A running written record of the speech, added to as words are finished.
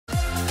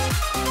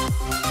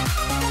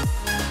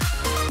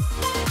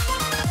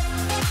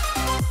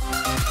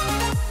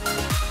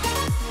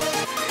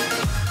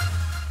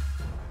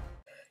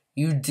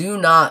You do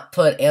not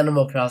put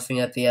Animal Crossing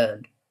at the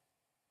end.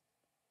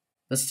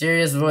 The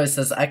serious voice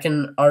says, I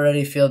can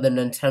already feel the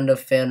Nintendo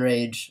fan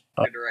rage.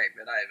 That I've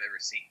ever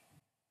seen.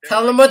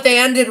 Tell them what they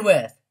ended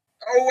with.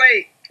 Oh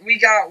wait, we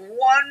got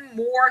one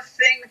more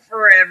thing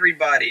for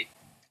everybody.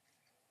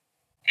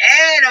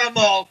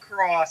 Animal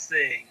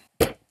Crossing.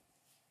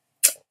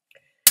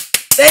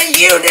 Thank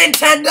you,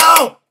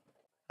 Nintendo!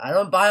 I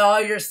don't buy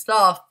all your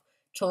stuff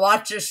to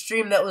watch a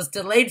stream that was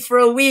delayed for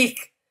a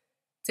week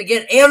to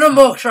get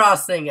Animal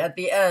Crossing at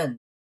the end.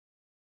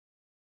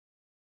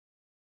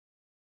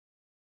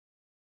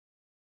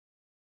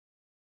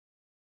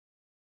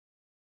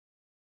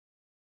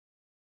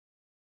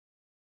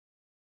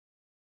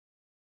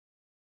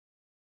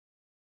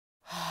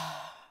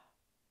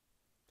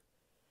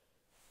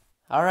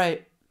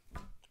 Alright.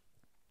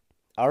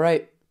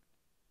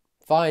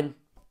 Fine.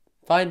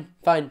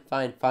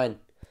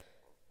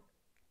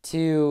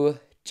 To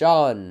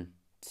John,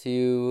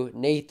 to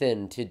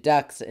Nathan, to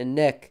Dex and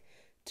Nick,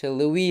 to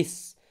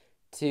Luis,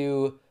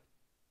 to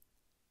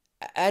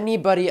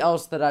anybody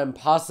else that I'm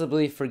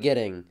possibly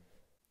forgetting.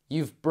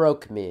 You've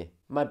broke me.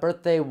 My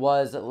birthday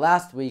was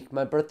last week.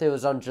 My birthday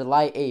was on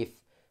July 8th.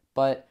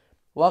 But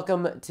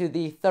welcome to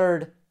the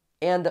third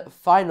and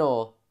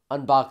final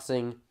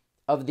unboxing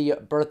of the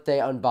birthday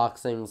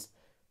unboxings,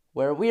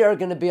 where we are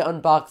going to be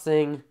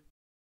unboxing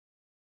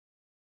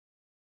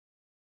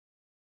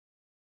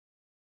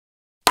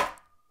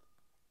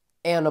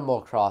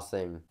Animal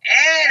Crossing.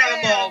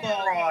 Animal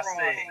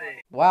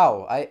Crossing.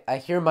 Wow, I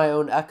hear my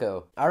own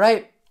echo.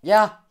 Alright,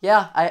 yeah,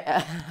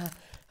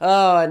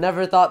 oh, I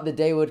never thought the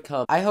day would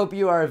come. I hope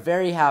you are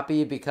very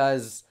happy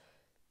because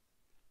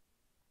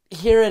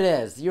here it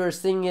is. You are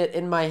seeing it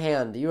in my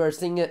hand. You are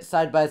seeing it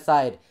side by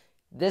side.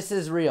 This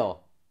is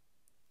real.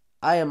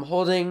 I am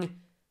holding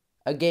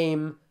a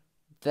game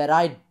that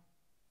I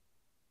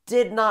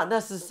did not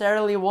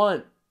necessarily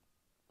want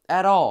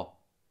at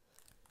all.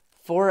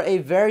 For a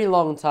very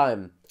long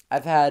time,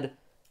 I've had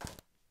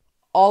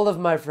all of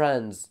my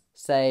friends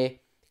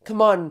say,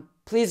 come on,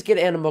 please get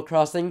Animal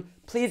Crossing.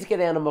 Please get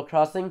Animal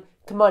Crossing.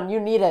 Come on, you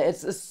need it.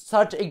 It's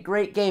such a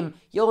great game.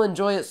 You'll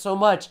enjoy it so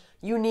much.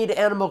 You need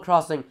Animal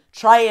Crossing.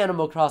 Try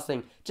Animal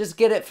Crossing. Just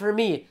get it for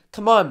me.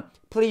 Come on,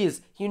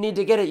 please. You need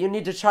to get it. You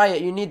need to try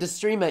it. You need to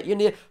stream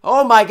it.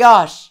 Oh my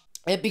gosh.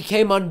 It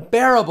became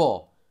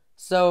unbearable.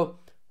 So,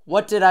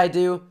 what did I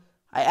do?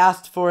 I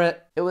asked for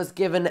it. It was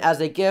given as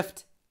a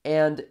gift.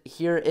 And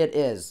here it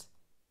is.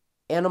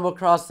 Animal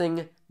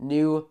Crossing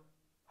New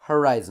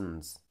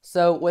Horizons.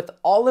 So with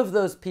all of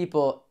those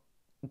people,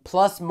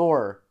 plus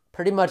more,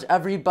 pretty much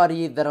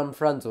everybody that I'm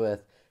friends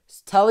with,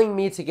 telling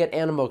me to get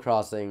Animal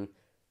Crossing,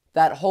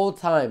 that whole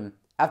time,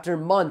 after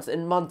months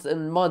and months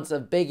and months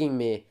of begging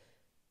me,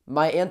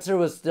 my answer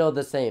was still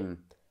the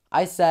same.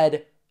 I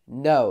said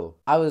no.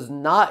 I was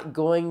not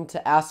going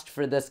to ask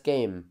for this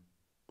game,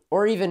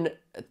 or even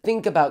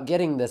think about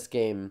getting this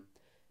game,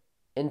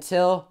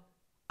 until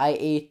I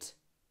ate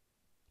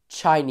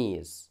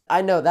Chinese.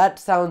 I know that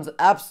sounds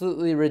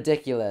absolutely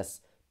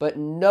ridiculous, but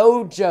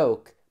no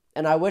joke,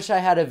 and I wish I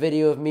had a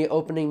video of me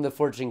opening the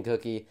fortune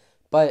cookie,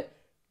 but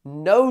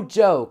no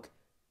joke,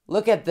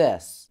 look at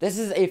this. This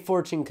is a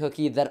fortune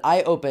cookie that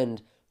I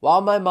opened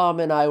while my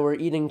mom and I were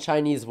eating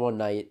Chinese one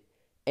night,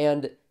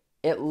 and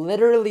it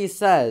literally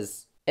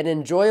says, an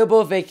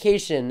enjoyable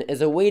vacation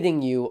is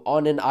awaiting you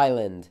on an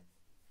island.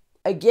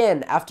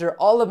 Again, after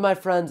all of my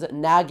friends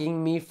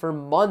nagging me for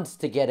months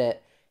to get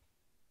it,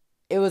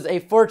 it was a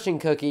fortune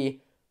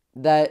cookie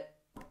that,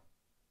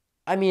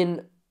 I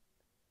mean,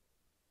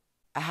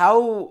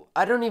 how,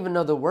 I don't even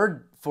know the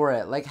word for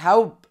it. Like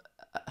how,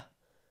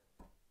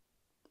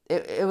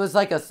 it was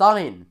like a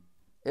sign.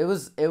 It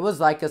was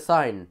like a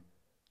sign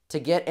to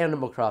get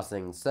Animal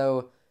Crossing.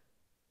 So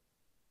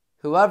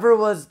whoever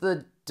was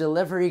the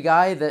delivery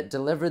guy that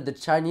delivered the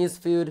Chinese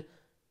food,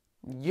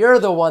 you're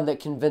the one that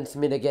convinced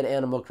me to get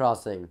Animal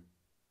Crossing.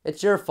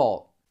 It's your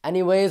fault.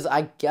 Anyways,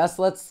 I guess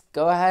let's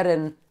go ahead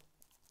and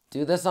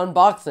do this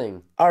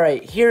unboxing.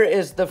 Alright, here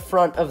is the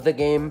front of the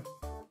game.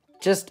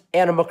 Just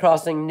Animal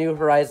Crossing New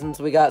Horizons.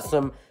 We got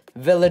some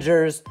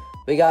villagers.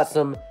 We got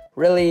some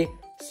really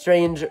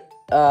strange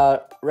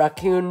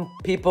raccoon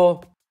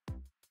people.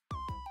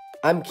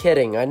 I'm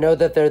kidding. I know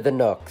that they're the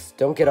Nooks.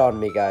 Don't get on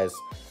me, guys.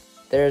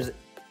 There's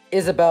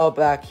Isabelle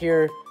back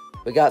here.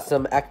 We got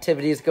some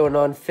activities going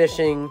on,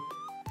 fishing.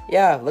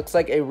 Yeah, looks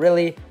like a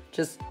really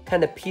just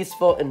kind of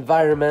peaceful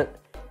environment.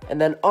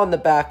 And then on the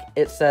back,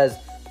 it says,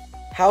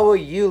 how will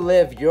you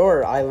live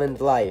your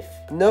island life?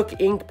 Nook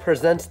Inc.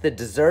 presents the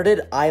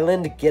Deserted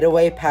Island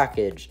Getaway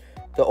Package,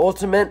 the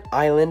ultimate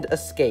island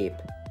escape.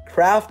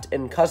 Craft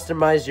and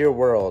customize your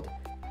world.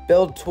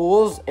 Build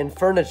tools and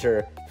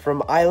furniture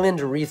from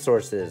island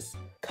resources.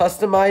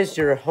 Customize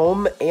your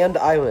home and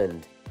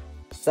island.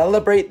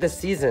 Celebrate the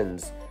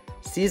seasons.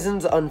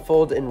 Seasons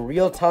unfold in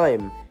real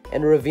time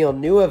and reveal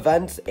new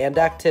events and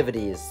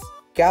activities.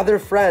 Gather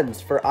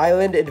friends for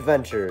island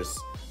adventures.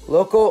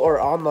 Local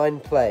or online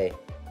play.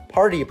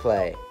 Party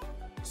play.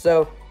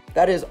 So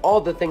that is all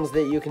the things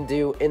that you can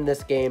do in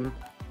this game.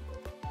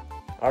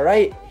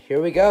 Alright, here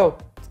we go.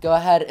 Let's go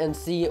ahead and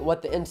see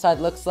what the inside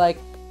looks like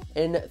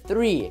in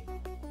 3,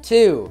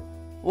 2,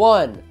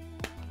 1.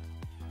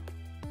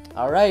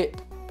 All right.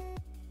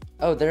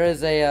 Oh,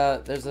 there's a,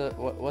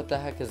 what the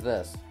heck is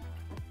this?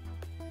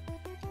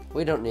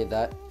 We don't need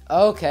that.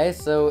 Okay,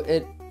 so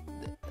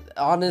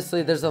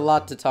honestly, there's a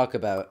lot to talk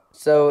about.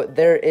 So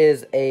there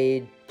is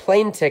a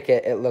plane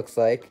ticket, it looks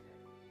like.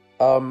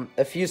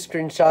 A few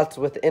screenshots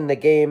within the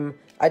game.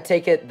 I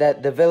take it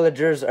that the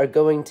villagers are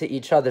going to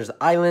each other's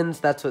islands.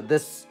 That's what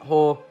this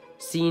whole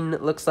scene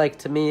looks like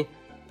to me.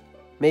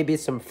 Maybe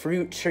some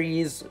fruit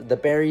trees, the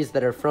berries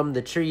that are from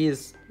the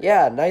trees.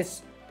 Yeah,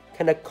 nice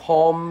kind of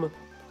calm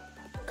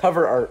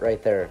cover art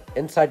right there.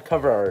 Inside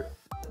cover art.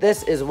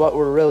 This is what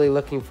we're really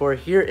looking for.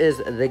 Here is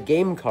the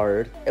game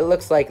card. It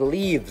looks like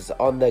leaves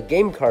on the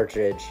game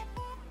cartridge.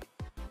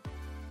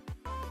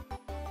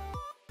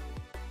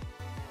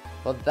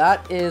 Well,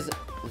 that is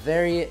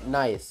very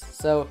nice.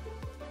 So,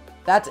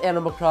 that's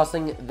Animal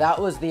Crossing. That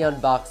was the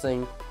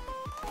unboxing.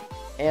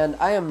 And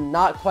I am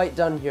not quite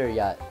done here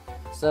yet.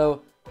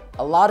 So,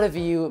 a lot of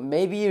you,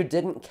 maybe you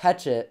didn't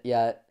catch it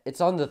yet.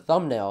 It's on the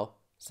thumbnail.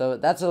 So,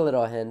 that's a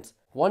little hint.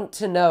 Want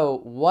to know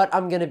what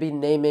I'm going to be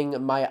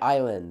naming my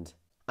island.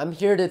 I'm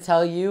here to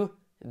tell you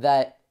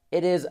that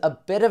it is a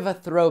bit of a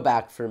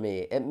throwback for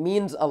me. It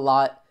means a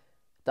lot.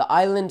 The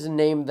island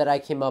name that I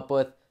came up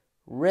with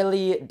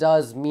really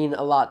does mean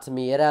a lot to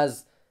me. It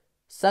has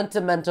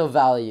sentimental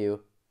value,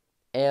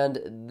 and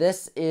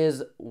this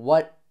is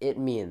what it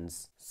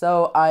means.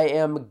 So I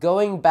am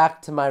going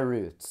back to my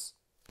roots.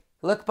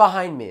 Look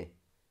behind me.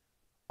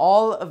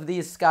 All of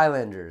these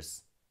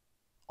Skylanders,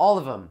 all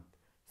of them,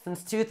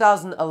 since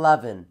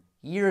 2011,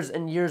 years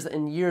and years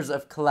and years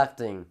of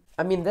collecting.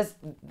 I mean,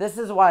 this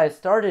is why I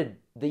started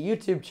the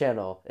YouTube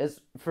channel,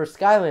 is for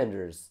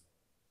Skylanders,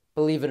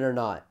 believe it or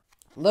not.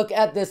 Look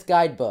at this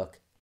guidebook.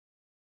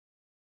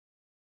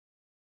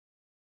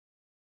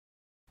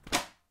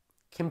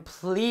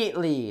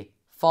 Completely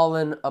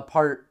fallen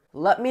apart.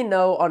 Let me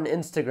know on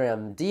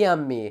Instagram,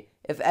 DM me,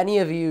 if any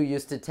of you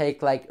used to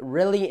take like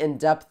really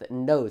in-depth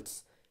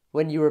notes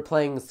when you were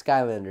playing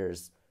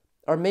Skylanders.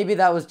 Or maybe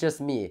that was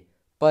just me.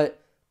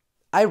 But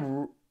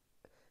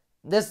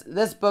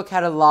this book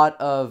had a lot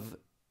of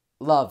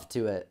love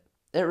to it.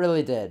 It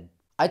really did.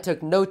 I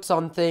took notes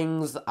on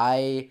things.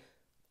 I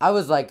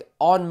was like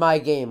on my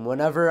game.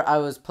 Whenever I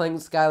was playing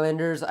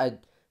Skylanders, I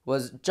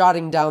was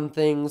jotting down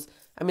things.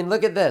 I mean,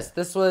 look at this.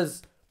 This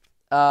was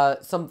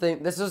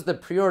this was the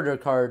pre-order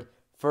card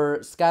for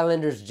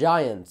Skylanders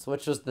Giants,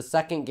 which was the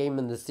second game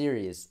in the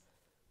series.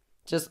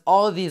 Just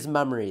all of these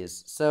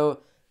memories.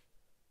 So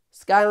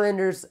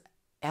Skylanders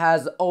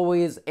has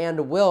always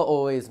and will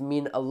always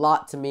mean a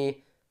lot to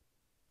me.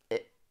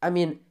 I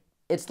mean,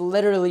 it's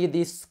literally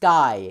the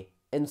sky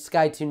in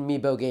Skytoon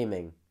Meebo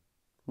Gaming.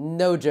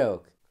 No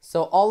joke.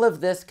 So all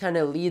of this kind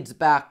of leads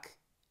back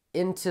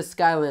into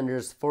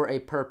Skylanders for a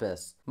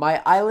purpose.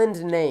 My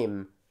island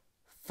name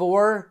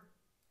for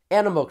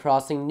Animal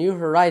Crossing New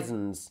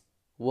Horizons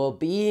will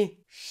be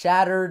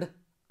Shattered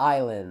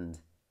Island,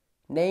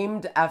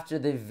 named after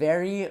the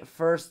very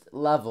first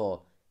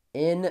level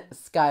in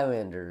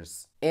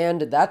Skylanders.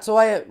 And that's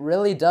why it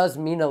really does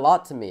mean a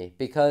lot to me,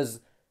 because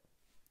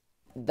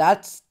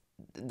that's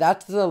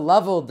the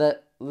level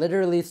that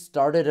literally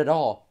started it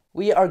all.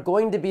 We are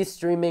going to be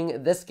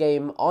streaming this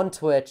game on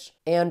Twitch,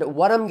 and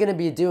what I'm going to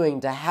be doing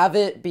to have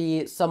it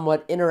be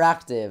somewhat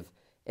interactive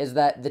is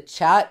that the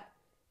chat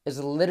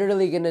is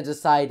literally going to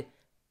decide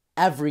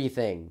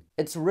everything.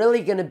 It's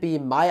really going to be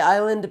my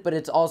island, but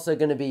it's also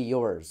going to be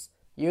yours.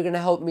 You're going to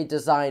help me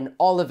design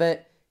all of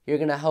it. You're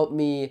going to help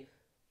me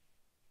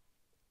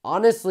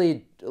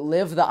honestly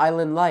live the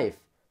island life.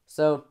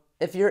 So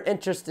if you're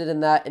interested in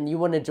that and you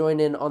want to join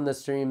in on the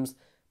streams,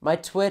 my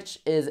Twitch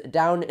is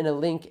down in a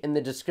link in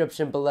the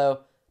description below.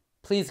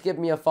 Please give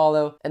me a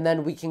follow, and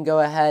then we can go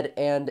ahead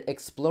and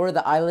explore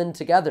the island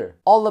together.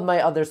 All of my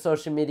other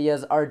social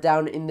medias are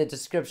down in the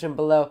description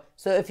below,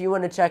 so if you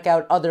want to check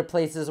out other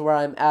places where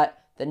I'm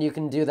at, then you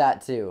can do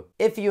that too.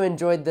 If you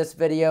enjoyed this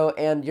video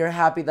and you're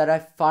happy that I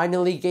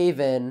finally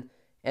gave in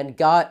and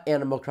got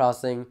Animal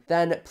Crossing,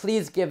 then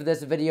please give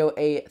this video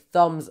a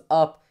thumbs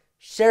up,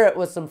 share it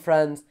with some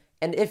friends,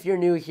 and if you're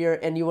new here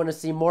and you want to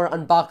see more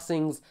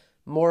unboxings,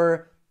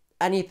 more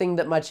anything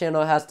that my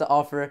channel has to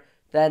offer,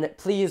 then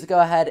please go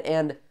ahead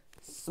and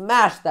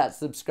smash that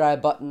subscribe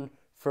button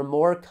for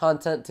more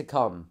content to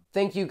come.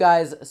 Thank you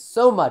guys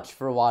so much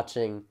for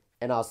watching,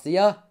 and I'll see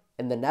ya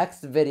in the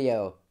next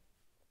video.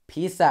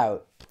 Peace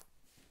out.